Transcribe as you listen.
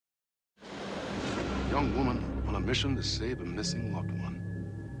young woman on a mission to save a missing loved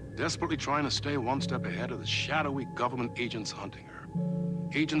one. Desperately trying to stay one step ahead of the shadowy government agents hunting her.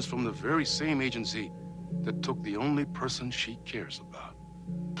 Agents from the very same agency that took the only person she cares about.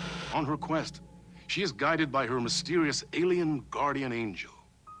 On her quest, she is guided by her mysterious alien guardian angel.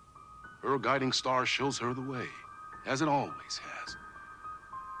 Her guiding star shows her the way, as it always has.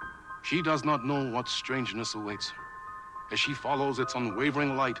 She does not know what strangeness awaits her as she follows its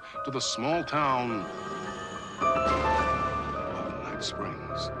unwavering light to the small town of Night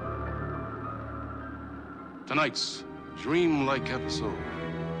Springs. Tonight's dreamlike episode,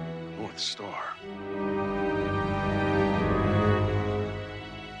 North Star.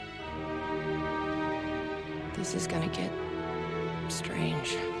 This is gonna get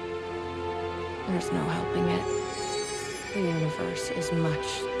strange. There's no helping it. The universe is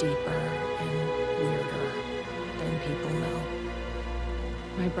much deeper and weirder than people know.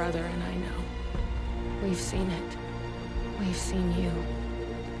 My brother and I know. We've seen it. We've seen you.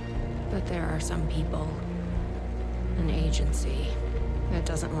 But there are some people, an agency, that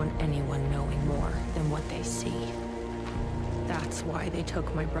doesn't want anyone knowing more than what they see. That's why they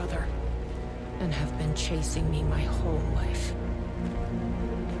took my brother and have been chasing me my whole life.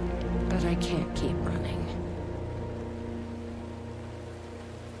 But I can't keep running.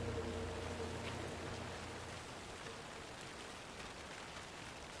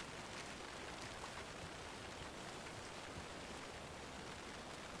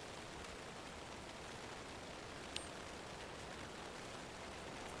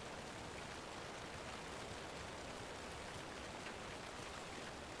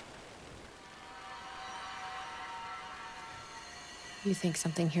 You think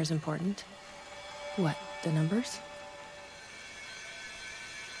something here's important? What, the numbers?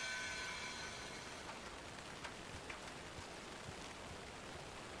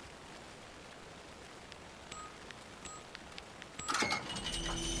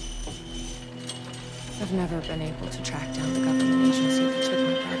 I've never been able to track down the government agency that took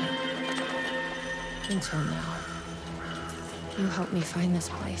my brother. Until now. You helped me find this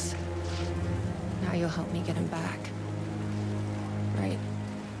place. Now you'll help me get him back. Right.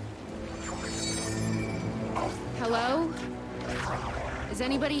 Hello? Is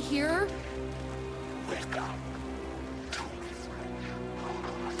anybody here?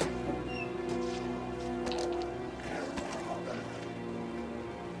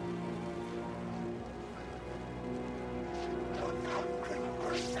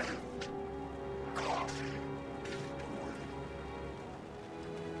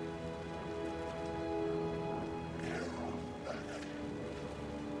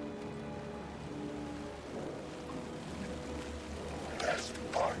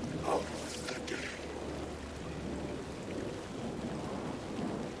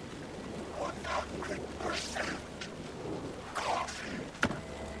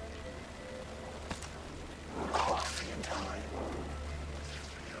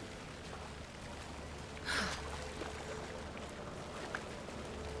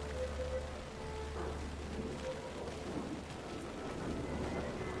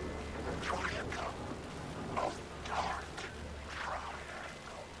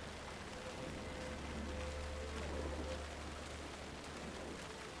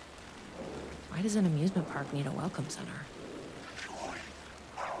 Why does an amusement park need a welcome center?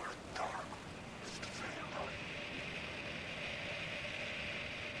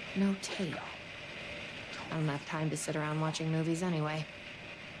 No tape. I don't have time to sit around watching movies anyway.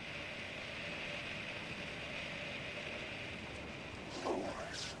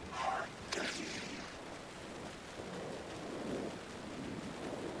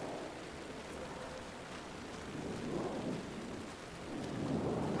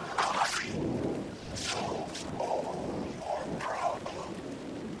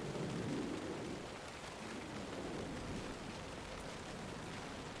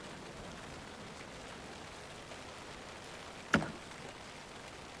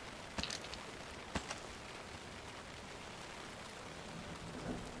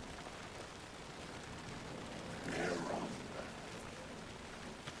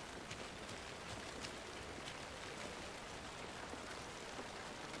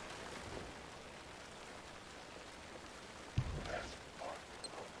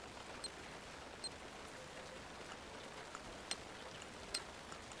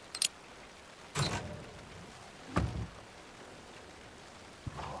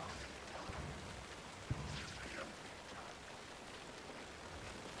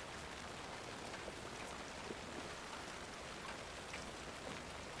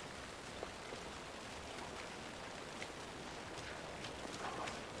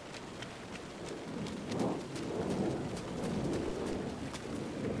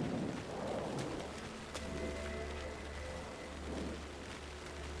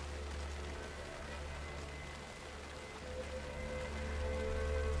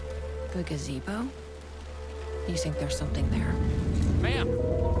 The gazebo? You think there's something there? Ma'am!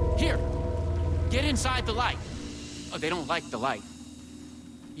 Here! Get inside the light! Oh, they don't like the light.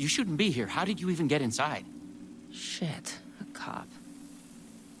 You shouldn't be here. How did you even get inside? Shit, a cop.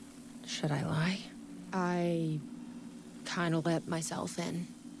 Should I lie? I kinda let myself in.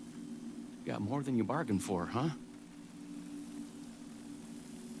 Got more than you bargained for, huh?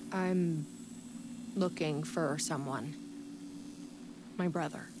 I'm looking for someone. My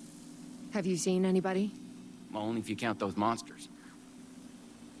brother. Have you seen anybody? Well, only if you count those monsters.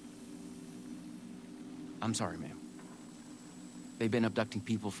 I'm sorry, ma'am. They've been abducting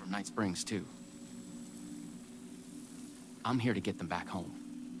people from Night Springs, too. I'm here to get them back home.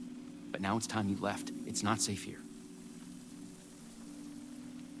 But now it's time you left. It's not safe here.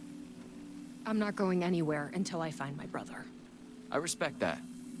 I'm not going anywhere until I find my brother. I respect that.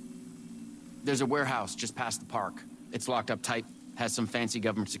 There's a warehouse just past the park. It's locked up tight, has some fancy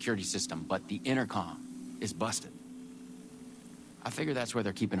government security system, but the intercom is busted. I figure that's where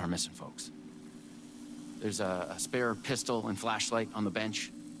they're keeping our missing folks. There's a spare pistol and flashlight on the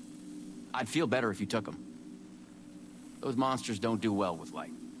bench. I'd feel better if you took them. Those monsters don't do well with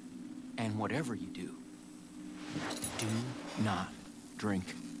light. And whatever you do not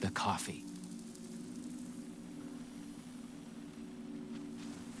drink the coffee.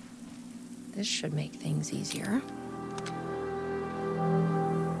 This should make things easier.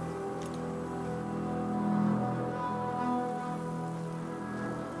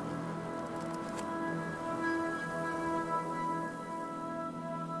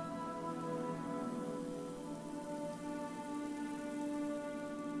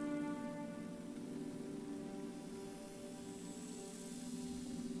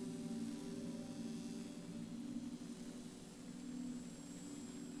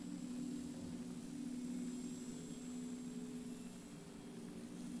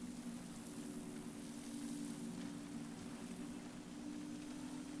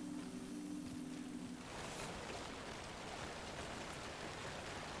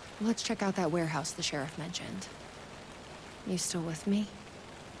 Let's check out that warehouse the sheriff mentioned. You still with me?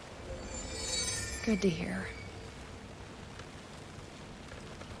 Good to hear.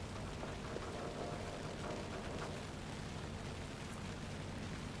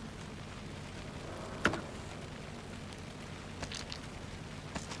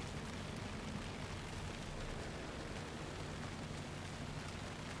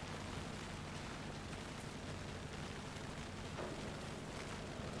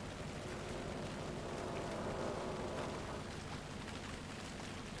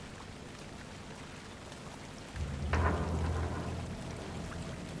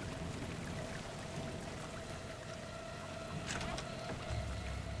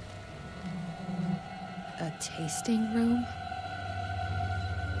 A tasting room?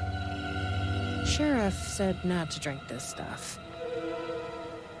 Sheriff said not to drink this stuff.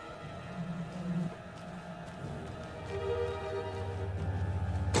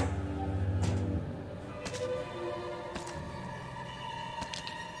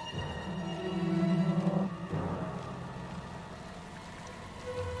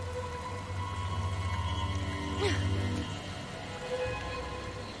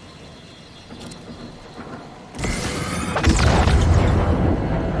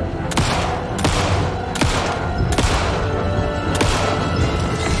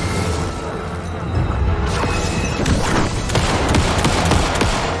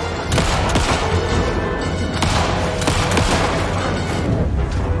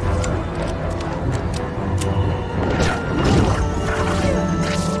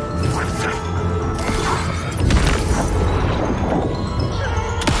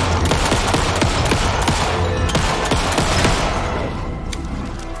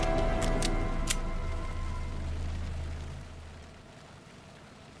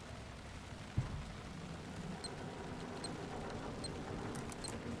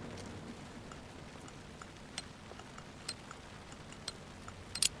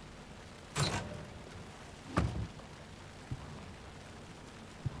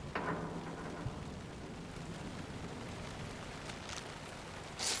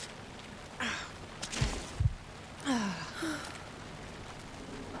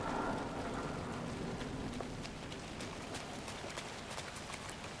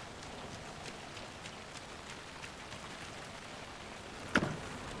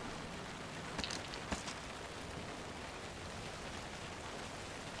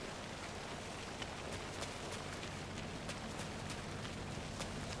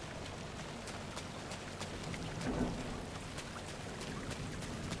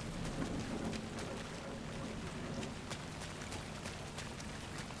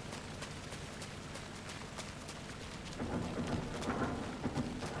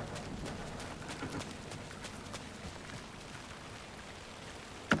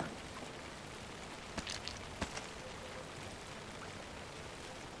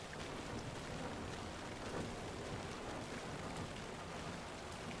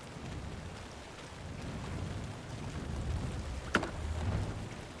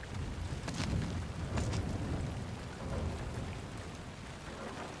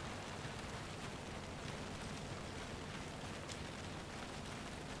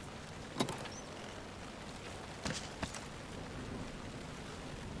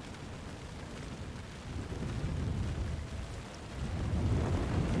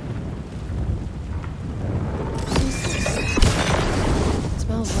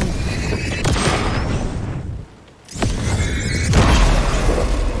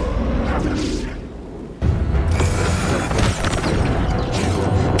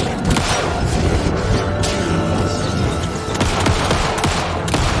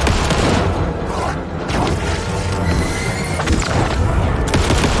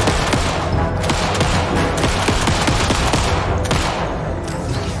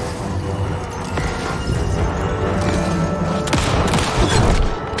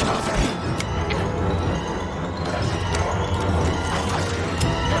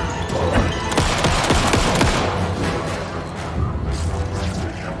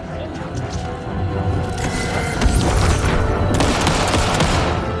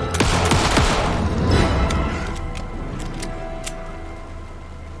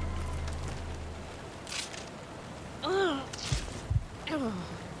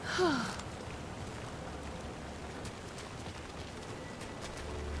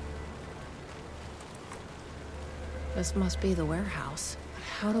 This must be the warehouse. But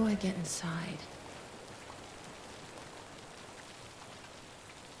how do I get inside?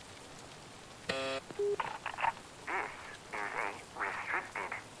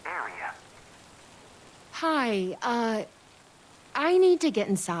 Hi, I need to get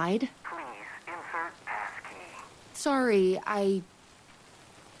inside. Please insert passkey. Sorry, I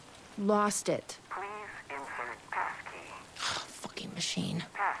lost it. Please insert passkey. Fucking machine.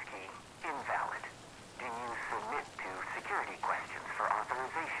 Passkey invalid. Do you submit to security questions for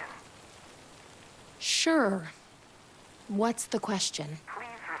authorization? Sure. What's the question? Please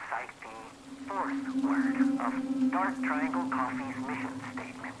recite the fourth word of Dark Triangle Coffee's mission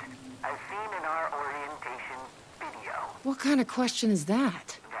statement, as seen in our orientation video. What kind of question is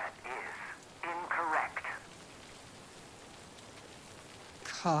that? That is incorrect.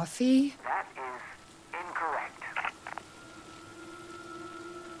 Coffee? That is incorrect.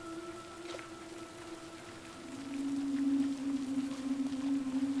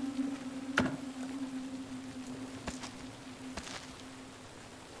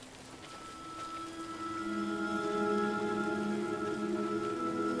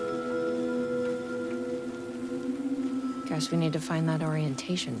 Guess we need to find that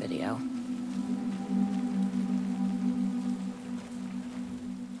orientation video.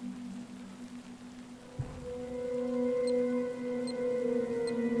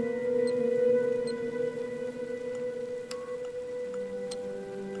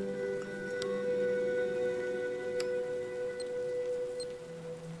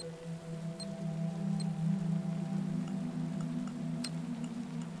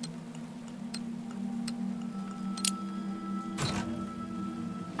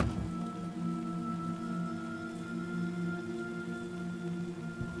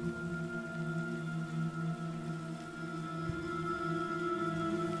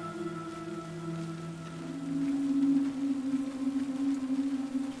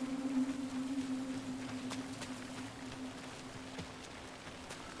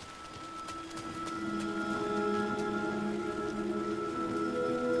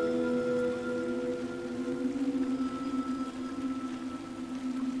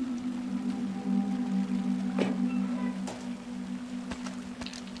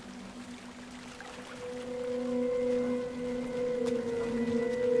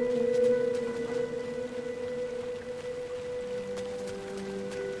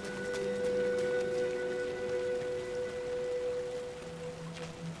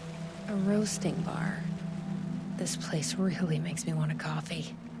 A roasting bar. This place really makes me want a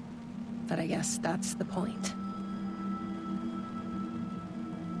coffee. But I guess that's the point.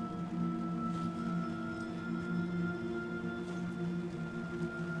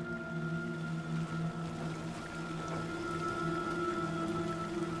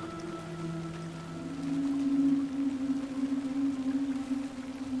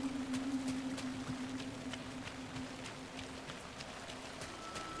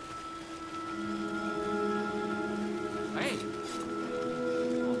 Hey!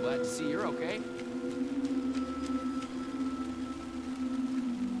 Well, glad to see you're okay.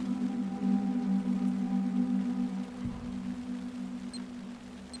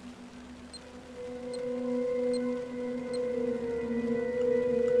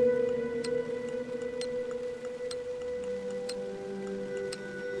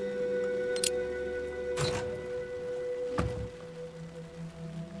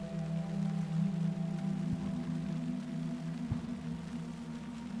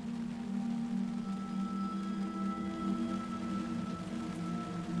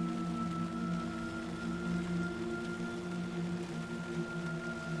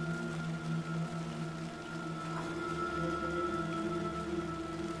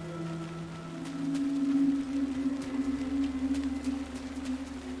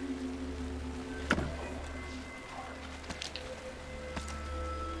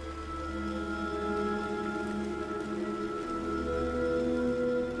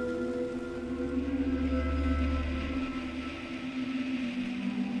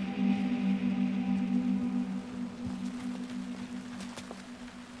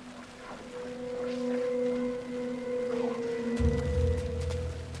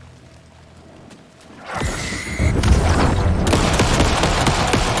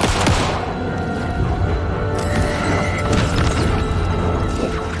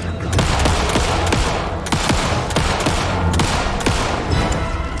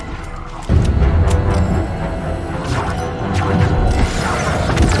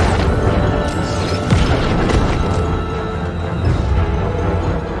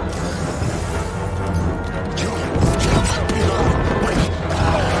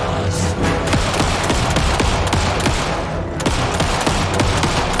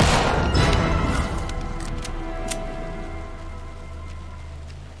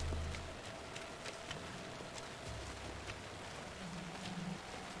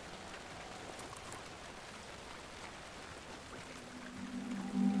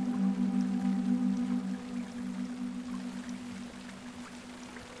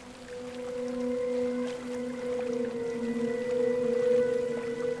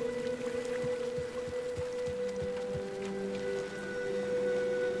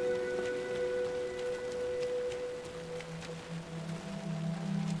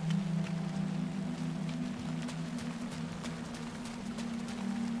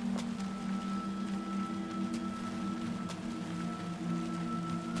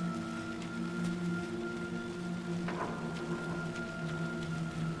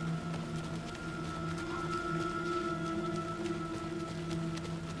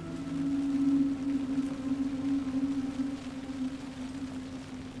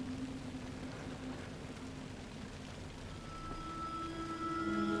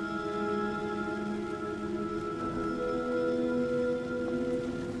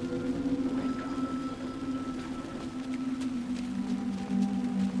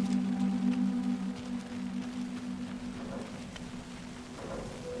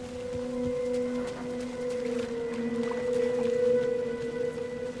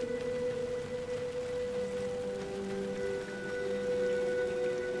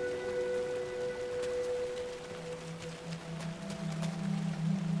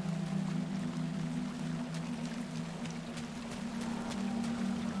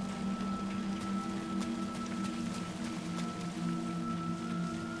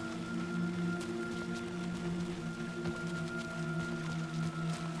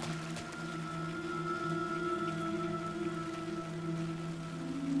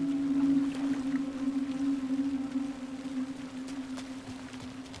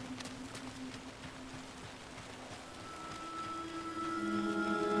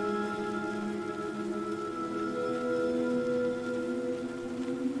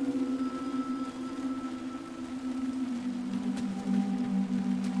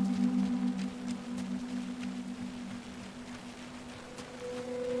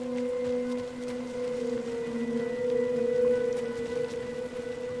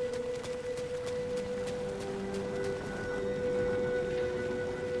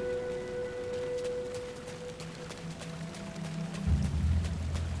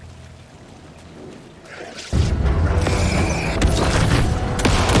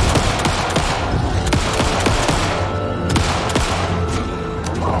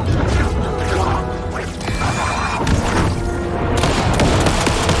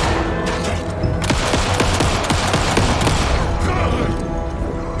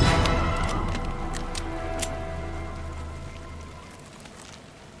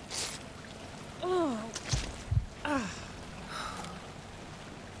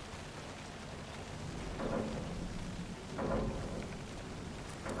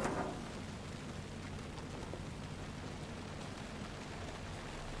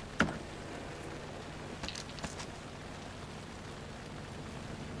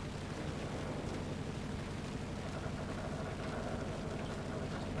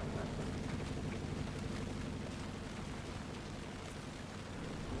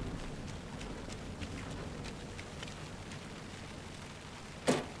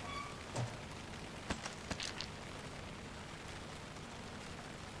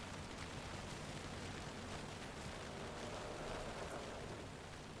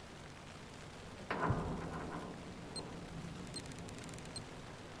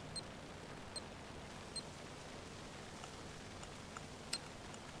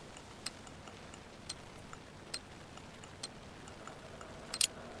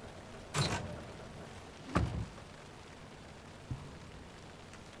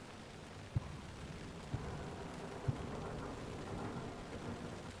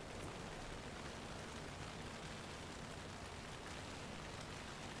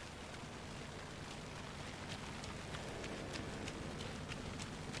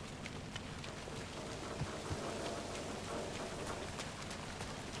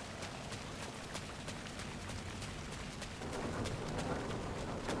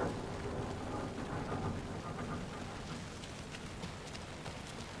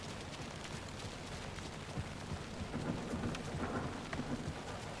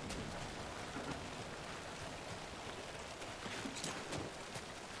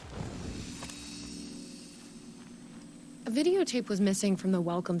 A videotape was missing from the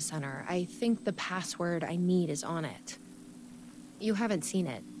Welcome Center. I think the password I need is on it. You haven't seen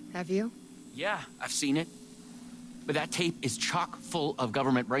it, have you? Yeah, I've seen it. But that tape is chock full of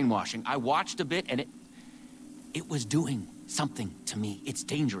government brainwashing. I watched a bit, and it was doing something to me. It's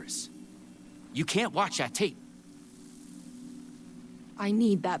dangerous. You can't watch that tape. I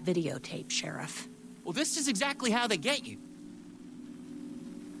need that videotape, Sheriff. Well, this is exactly how they get you.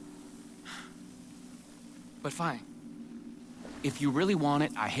 But fine. If you really want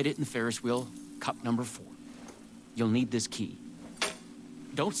it, I hid it in the Ferris wheel, cup number 4. You'll need this key.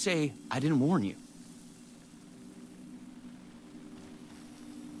 Don't say I didn't warn you.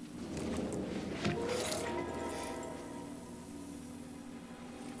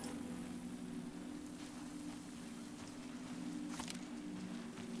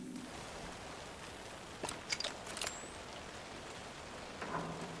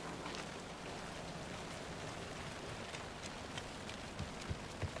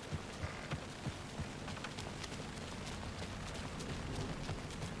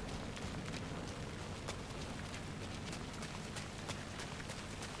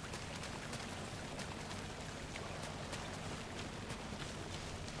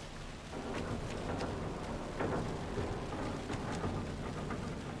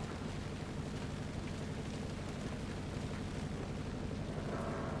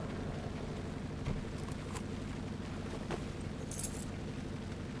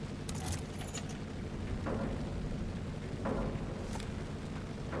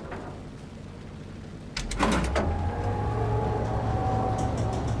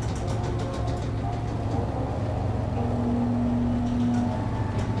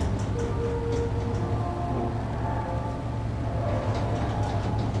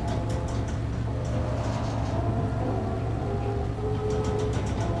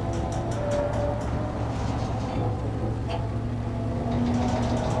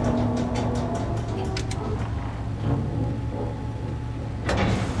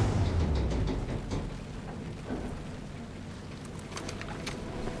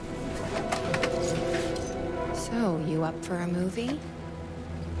 So, you up for a movie?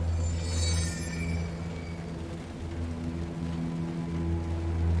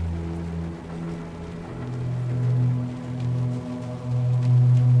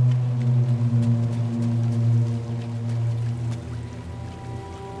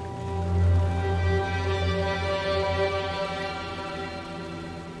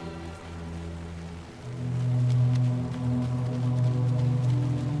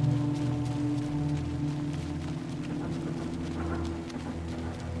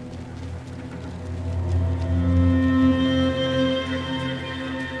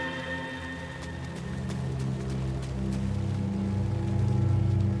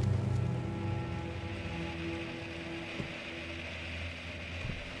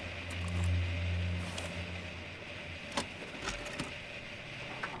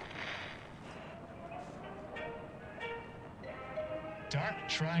 Dark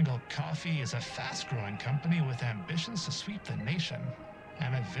Triangle Coffee is a fast-growing company with ambitions to sweep the nation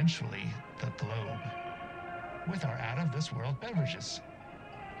and eventually the globe with our out-of-this-world beverages.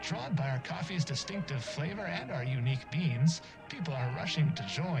 Drawn by our coffee's distinctive flavor and our unique beans, people are rushing to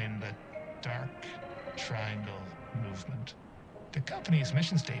join the Dark Triangle movement. The company's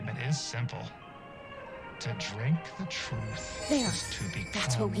mission statement is simple. To drink the truth There. is to become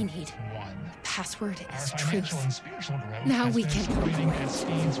That's what we need. one. Password Our is financial truth. and spiritual growth Now has we been can accelerating operate. at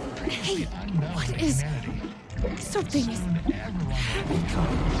speeds previously Hey, unknown what to is- humanity. Something is... Soon everyone will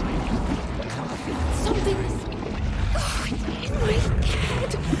become Something is... Oh, in my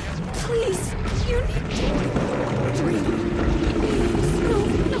head. Please, you need to... Breathe. Please,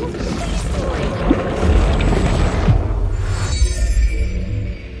 no, please, breathe.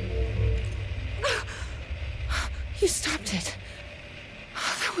 You stopped it.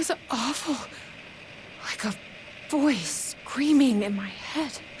 That was awful. Like a voice screaming in my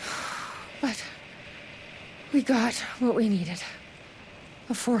head. But we got what we needed.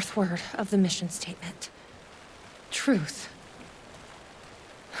 The 4th word of the mission statement. Truth.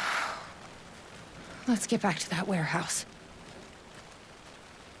 Let's get back to that warehouse.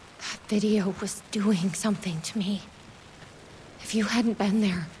 That video was doing something to me. If you hadn't been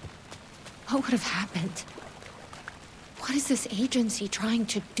there, what would have happened? What is this agency trying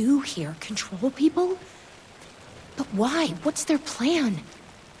to do here? Control people? But why? What's their plan?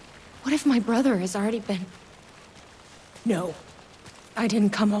 What if my brother has already been... No. I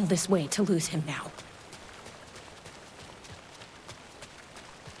didn't come all this way to lose him now.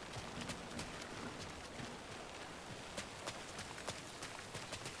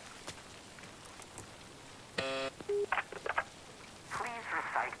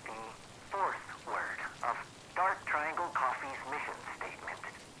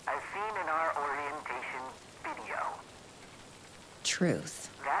 truth.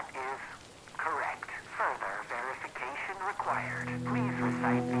 That is correct. Further verification required. Please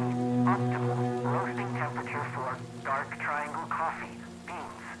recite the optimal roasting temperature for dark triangle coffee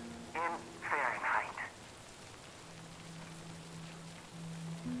beans in Fahrenheit.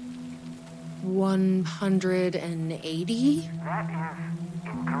 180? That is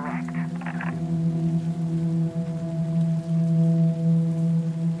incorrect.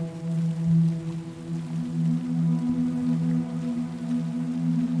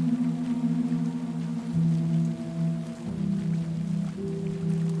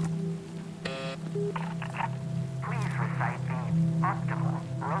 Please recite the optimal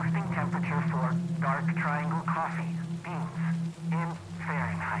roasting temperature for dark triangle coffee beans in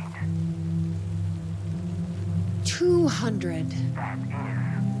Fahrenheit. 200. That is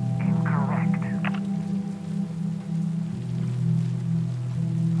incorrect.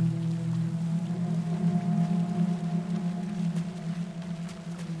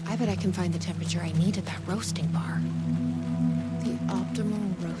 I bet I can find the temperature I need at that roasting bar. The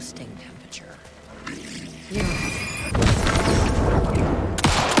optimal roasting temperature. Yeah.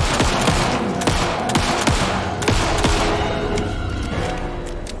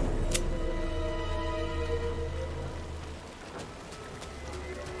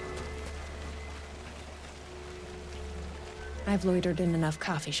 I've loitered in enough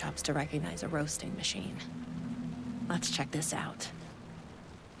coffee shops to recognize a roasting machine. Let's check this out.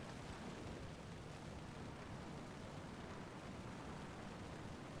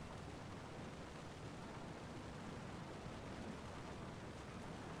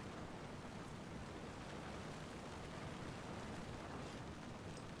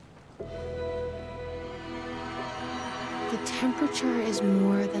 The temperature is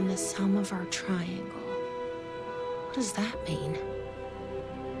more than the sum of our triangle. What does that mean?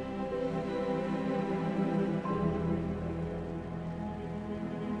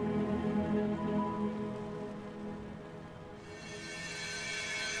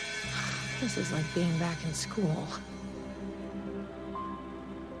 This is like being back in school.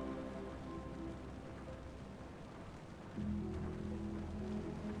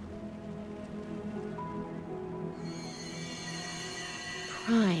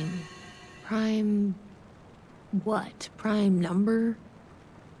 Prime what? Prime number?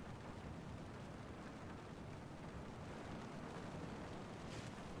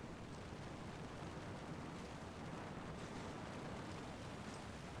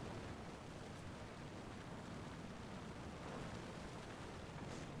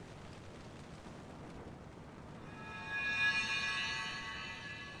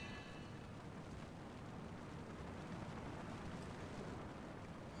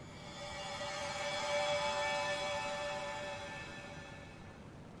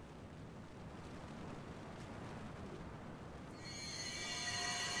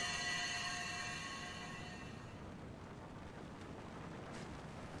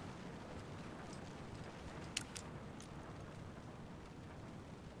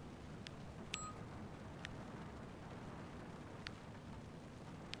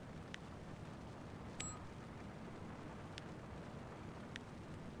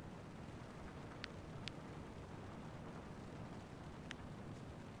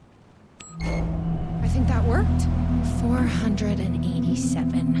 I think that worked.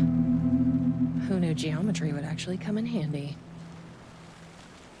 487. Who knew geometry would actually come in handy?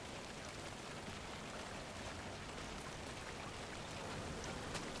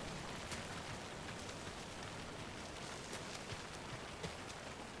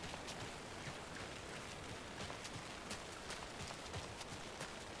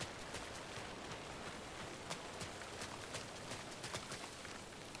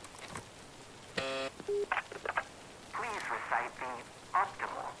 Please recite the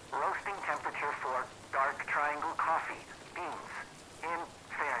optimal roasting temperature for dark triangle coffee beans in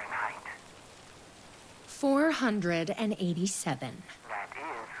Fahrenheit. 487. That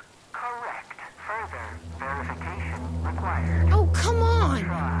is correct. Further verification required. Oh, come on!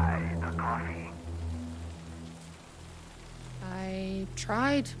 Try the coffee. I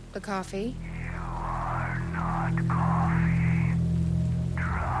tried the coffee. You are not coffee.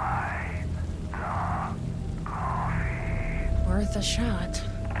 Try the coffee. Worth a shot.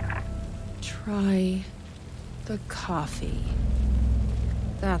 Try the coffee.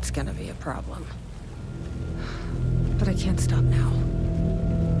 That's gonna be a problem. But I can't stop now.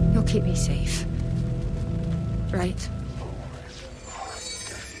 You'll keep me safe. Right?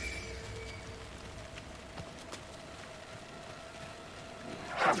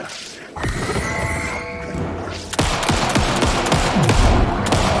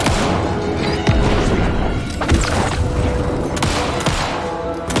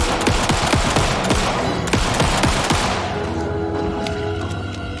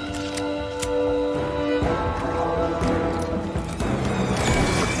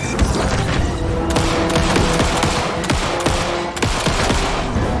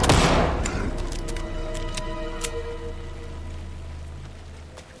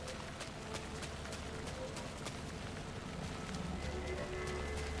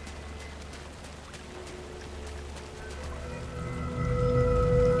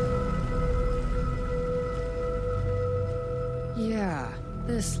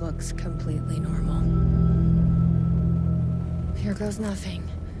 This looks completely normal. Here goes nothing.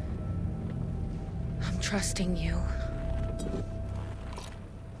 I'm trusting you.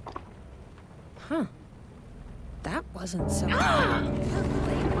 Huh. That wasn't so...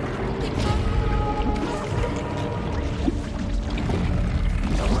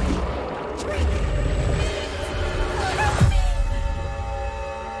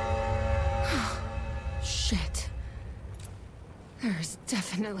 Shit. There's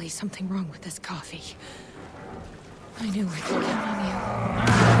definitely something wrong with this coffee. I knew I could count on you.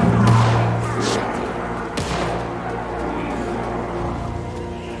 Shit.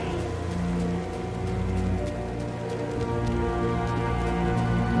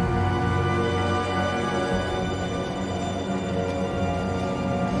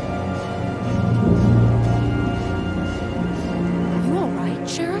 You all right,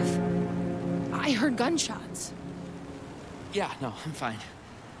 Sheriff? I heard gunshots. Yeah, no, I'm fine.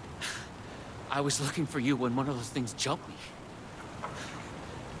 I was looking for you when one of those things jumped me.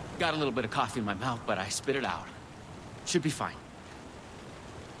 Got a little bit of coffee in my mouth, but I spit it out. Should be fine.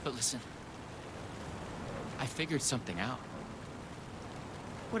 But listen, I figured something out.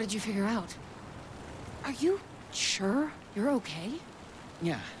 What did you figure out? Are you sure you're okay?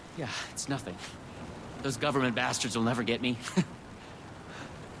 Yeah, it's nothing. Those government bastards will never get me.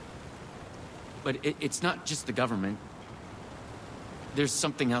 But it's not just the government. There's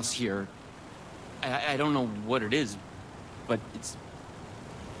something else here. I don't know what it is, but it's...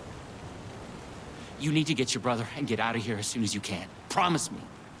 You need to get your brother and get out of here as soon as you can. Promise me.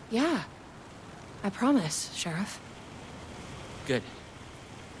 Yeah. I promise, Sheriff. Good.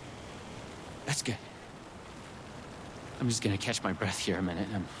 That's good. I'm just gonna catch my breath here a minute.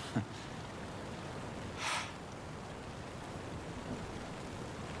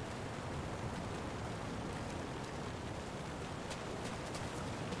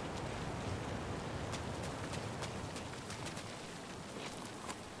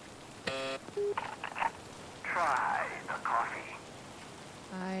 Try the coffee.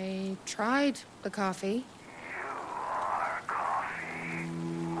 I tried the coffee. You are coffee.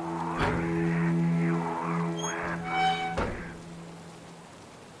 Your web.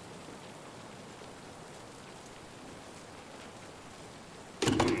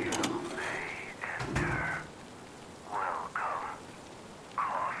 You may enter. Welcome,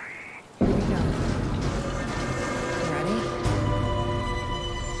 coffee. Here we go. You ready?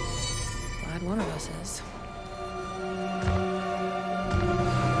 Glad one of us is.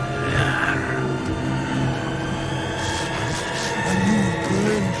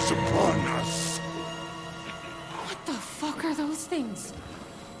 Blaze upon us. What the fuck are those things?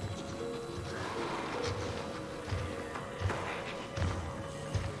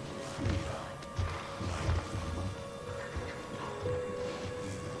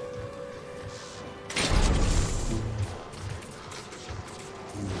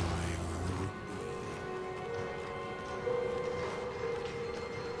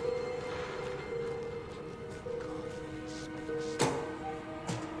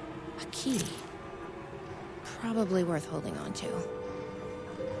 A key. Probably worth holding on to.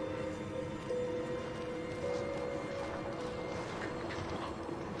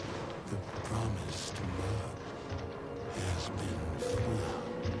 The promised love has been fulfilled.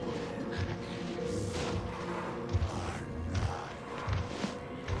 You are not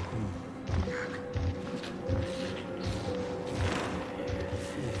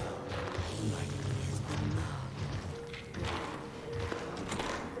feel like you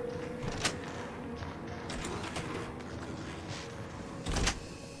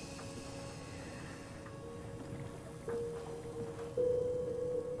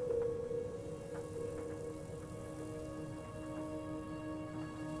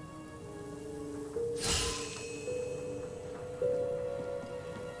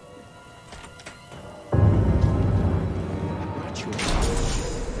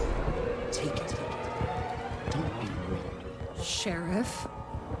Take it. Don't be rude. Sheriff?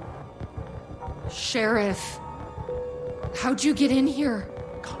 Sheriff! How'd you get in here?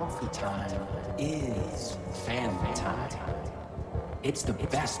 Coffee time is family time. It's the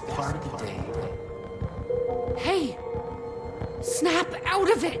best part of the day. Hey! Snap out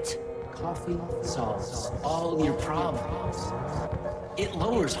of it! Coffee solves all your problems. It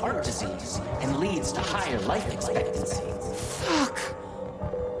lowers heart disease and leads to higher life expectancy. Fuck!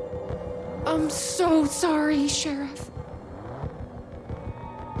 I'm so sorry, Sheriff.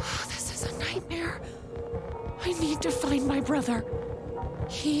 This is a nightmare. I need to find my brother.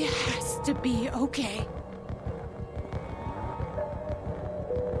 He has to be okay.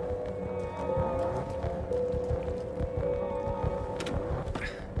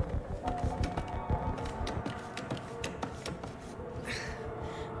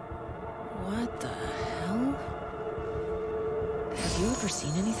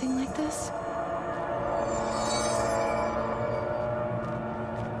 seen anything like this?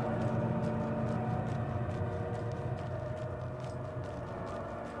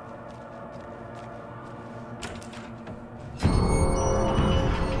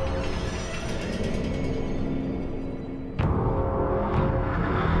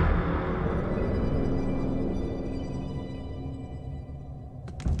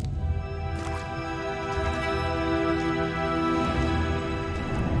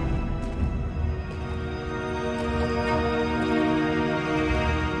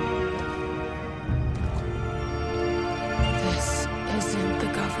 This isn't the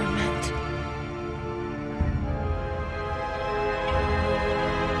government.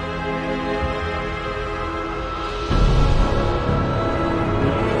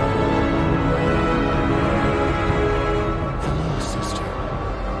 Hello, sister.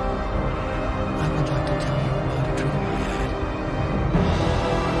 I would like to tell you about a dream I had.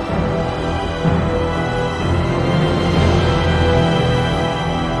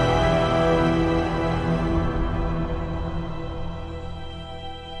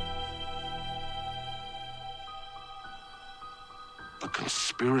 A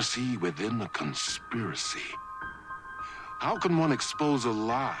conspiracy within a conspiracy. How can one expose a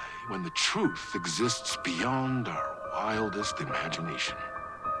lie when the truth exists beyond our wildest imagination?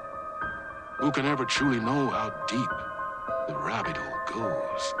 Who can ever truly know how deep the rabbit hole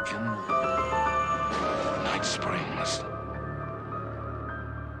goes in Night Springs?